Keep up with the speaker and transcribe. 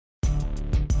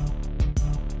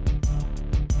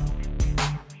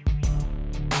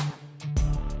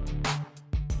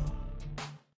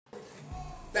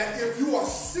that if you are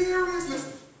serious,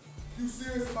 listen, if you're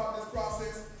serious about this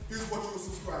process, here's what you'll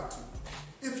subscribe to.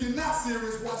 If you're not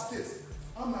serious, watch this.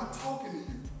 I'm not talking to you.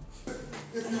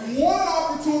 If you want an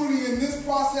opportunity in this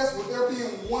process with there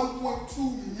being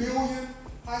 1.2 million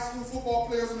high school football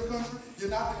players in the country, you're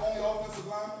not the only offensive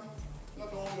lineman, you're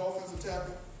not the only offensive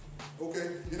tackle,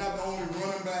 okay? You're not the only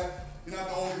running back, you're not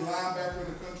the only linebacker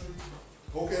in the country,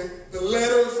 okay? The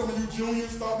letters, some of you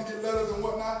juniors starting to get letters and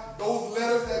whatnot, those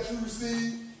letters that you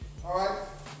receive, all right,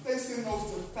 they send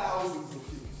those to thousands of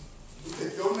kids. You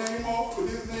take your name off, put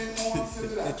his name on,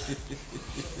 send it out.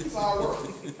 That's how it works.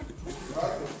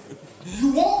 Right?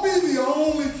 You won't be the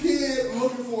only kid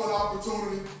looking for an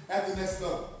opportunity at the next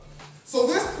level. So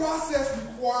this process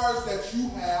requires that you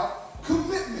have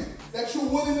commitment, that you're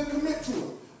willing to commit to it.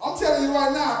 I'm telling you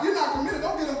right now, if you're not committed,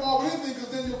 don't get involved with anything, because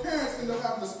then your parents end up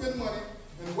having to spend money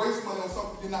and waste money on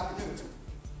something you're not committed to.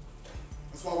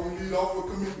 That's why we lead off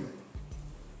with commitment.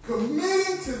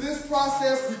 Committing to this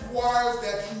process requires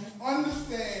that you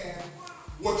understand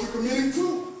what you're committing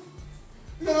to.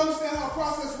 You gotta understand how the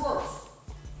process works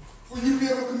for you to be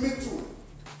able to commit to it.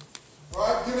 All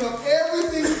right, giving up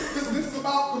everything. This is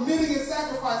about committing and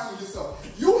sacrificing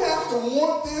yourself. You have to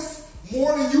want this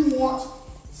more than you want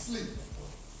sleep.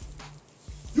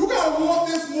 You gotta want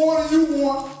this more than you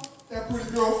want that pretty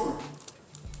girlfriend.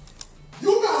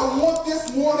 You gotta want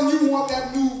this more than you want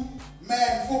that new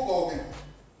Madden football game.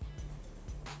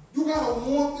 You gotta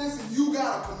want this, and you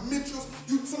gotta commit yourself.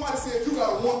 Somebody said you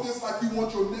gotta want this like you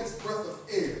want your next breath of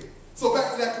air. So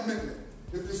back to that commitment.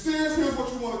 If you're serious, here's what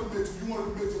you want to commit to. You want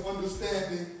to commit to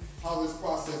understanding how this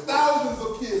process. Thousands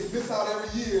of kids miss out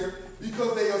every year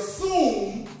because they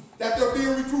assume that they're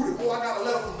being recruited. Oh, I got a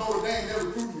letter from Notre Dame, they're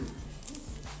recruiting me.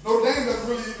 Notre Dame doesn't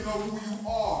really even know who you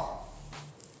are.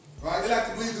 Right? They like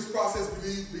to believe this process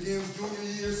begins junior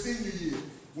year, senior year,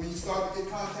 when you start to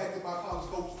get contacted by college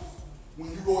coaches. When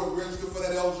you go and register for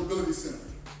that eligibility center.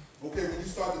 Okay, when you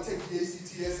start to take the ACT,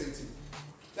 SAT.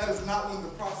 That is not when the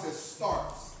process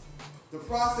starts. The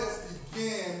process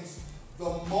begins the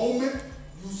moment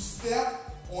you step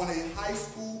on a high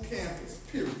school campus,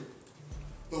 period.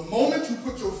 The moment you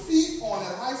put your feet on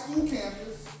that high school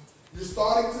campus, you're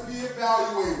starting to be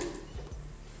evaluated.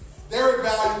 They're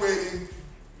evaluating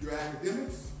your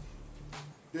academics,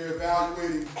 they're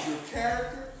evaluating your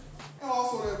character, and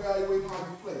also they're evaluating how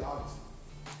you play, obviously.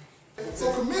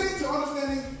 So committing to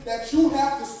understanding that you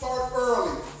have to start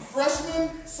early.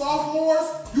 Freshmen,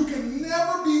 sophomores, you can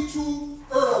never be too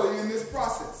early in this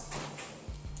process.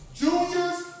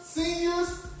 Juniors,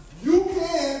 seniors, you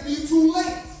can be too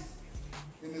late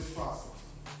in this process.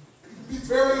 It's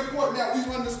very important that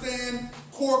we understand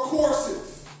core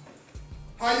courses.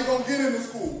 How you going to get into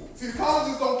school. See, the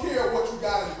colleges don't care what you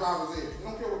got in driver's ed. They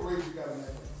don't care what grades you got in that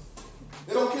class.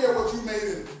 They don't care what you made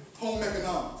in home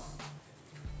economics.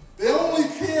 They only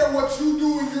care what you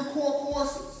do in your core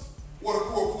courses. What are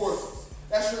core courses?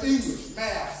 That's your English,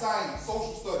 math, science,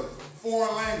 social studies,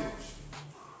 foreign language.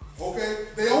 Okay?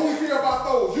 They only care about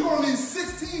those. You're going to need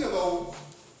 16 of those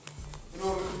in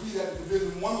order to compete at the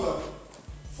Division I level.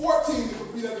 14 to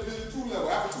compete at the Division II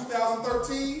level. After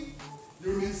 2013,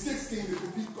 you'll need 16 to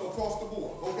compete across the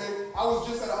board. Okay? I was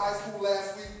just at a high school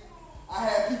last week. I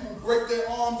had people break their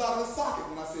arms out of the socket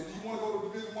when I said, do you want to go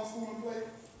to Division I school and play?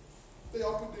 They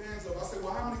all put their hands up. I said,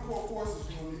 well, how many core courses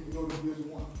do you going to need to go to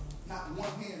Division I? Not one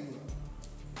hand went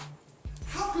up.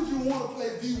 How could you want to play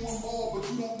D1 ball, but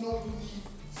you don't know you need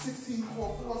 16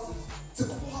 core courses to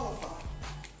qualify?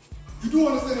 You do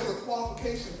understand there's a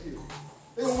qualification here.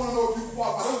 They don't want to know if you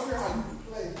qualify. They don't care how you can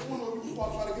play. They want to know if you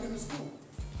qualify to get into school.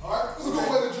 All right? It's a good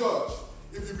way to judge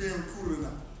if you're being recruited or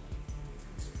not.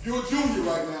 If you're a junior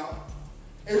right now,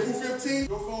 April 15th,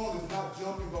 your phone is not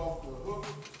jumping off the hook.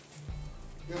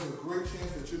 There's a great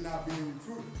chance that you're not being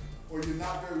recruited or you're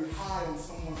not very high on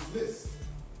someone's list.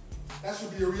 That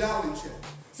should be a reality check.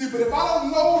 See, but if I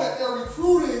don't know that they're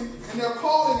recruiting and they're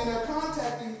calling and they're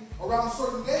contacting around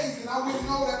certain days, then I wouldn't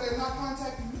know that they're not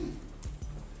contacting me.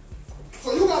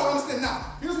 So you got to understand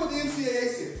now, here's what the NCAA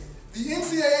says. The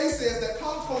NCAA says that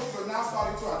college coaches are now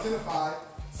starting to identify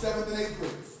 7th and 8th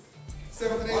graders.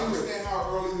 7th and 8th graders. Understand how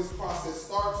early this process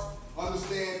starts,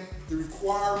 understand the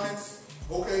requirements.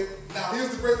 Okay, now here's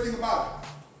the great thing about it.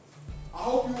 I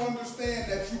hope you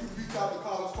understand that you can reach out to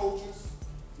college coaches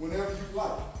whenever you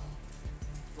like.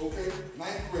 Okay,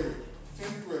 9th grade,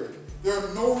 10th grade. There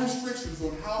are no restrictions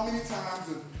on how many times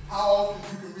and how often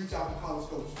you can reach out to college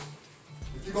coaches.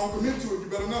 If you're going to commit to it, you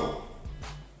better know.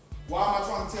 Why am I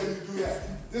trying to tell you to do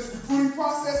that? This recruiting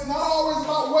process, not always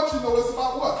about what you know, it's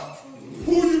about what?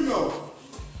 Who you know.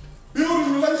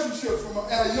 Building relationships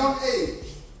at a young age.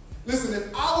 Listen, if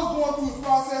I was going through the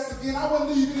process again, I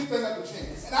wouldn't even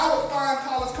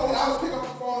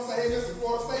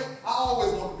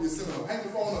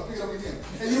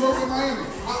Hey, University of Miami,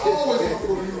 I always want to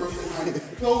go to the University of Miami.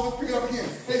 Close it, pick it up again.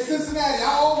 Hey, Cincinnati,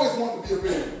 I always wanted to be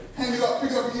a Bear. Hang it up, pick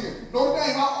it up again. Notre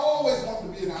Dame, I always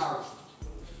wanted to be an Irish.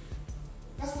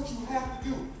 That's what you have to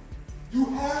do. You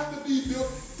have to be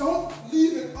built. Don't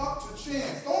leave it up to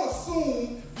chance. Don't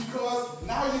assume because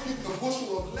now you're getting a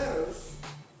bushel of letters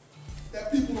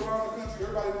that people around the country,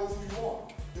 everybody knows who you are.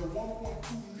 There are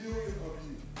 1.2 million of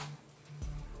you.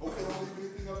 Okay, don't leave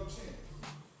anything up to chance.